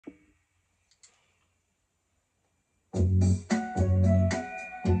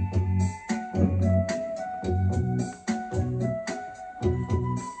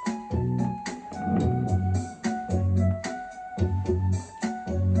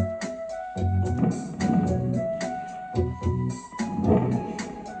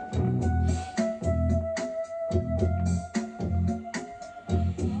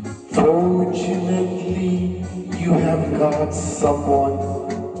want someone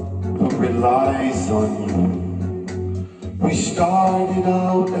who relies on you. We started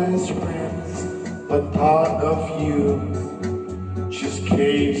out as friends, but thought of you just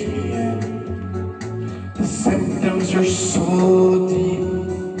caves me in. The symptoms are so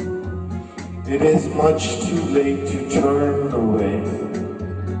deep, it is much too late to turn away.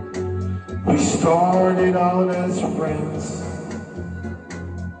 We started out as friends.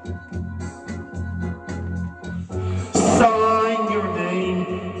 Sign your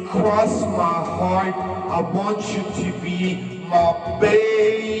name, cross my heart, I want you to be my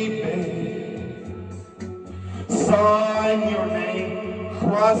baby. Sign your name,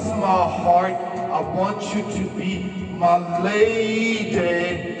 cross my heart, I want you to be my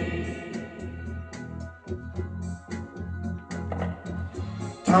lady.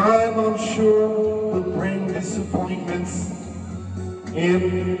 Time, I'm sure, will bring disappointments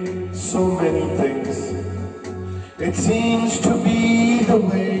in so many things. It seems to be the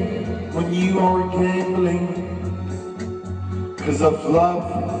way when you are gambling, 'cause of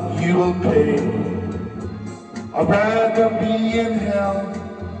love you will pay. I'd rather be in hell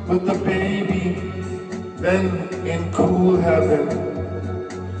with the baby than in cool heaven.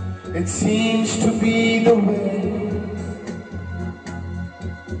 It seems to be the way.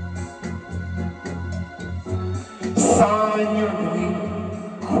 Sign your name,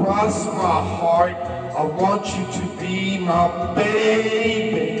 cross my heart, I want you to be my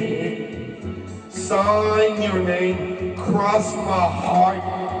baby. Sign your name, cross my heart,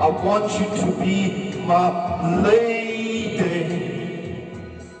 I want you to be my lady.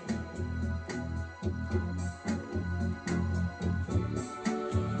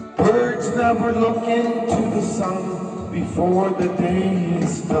 Birds never look into the sun before the day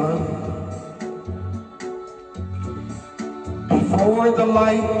is done. Before the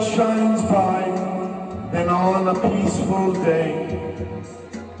light shines by, then on a peaceful day.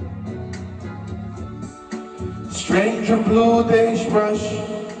 Stranger blue days rush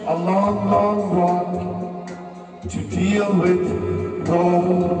a long, long walk to deal with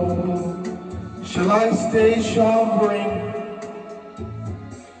woe. Shall I stay showering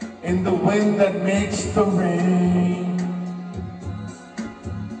in the wind that makes the rain?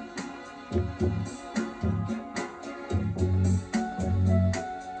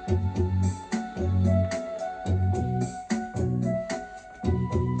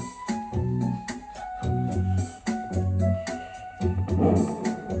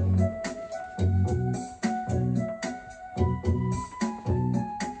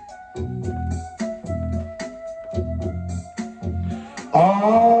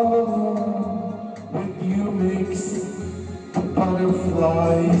 All alone with you makes the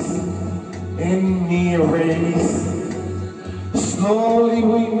butterflies in me erase. Slowly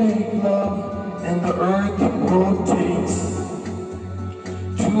we make love and the earth rotates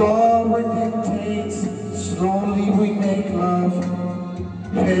to our dictates. Slowly we make love.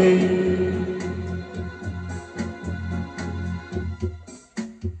 Hey.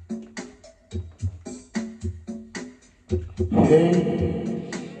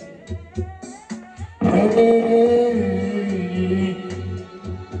 Hey, hey,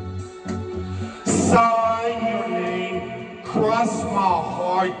 sign your name, cross my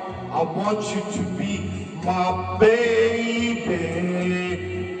heart, I want you to be my baby.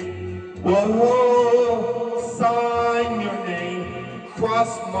 Whoa, sign your name,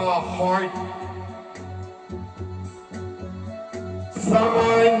 cross my heart,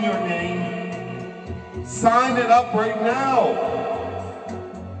 sign your name. Sign it up right now.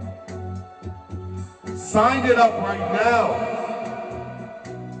 Sign it up right now.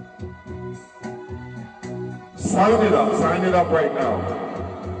 Sign it up right now.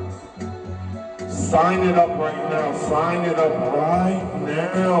 Sign it up right now. Sign it up right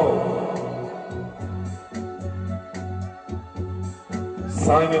now.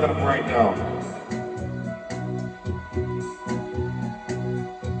 Sign it up right now.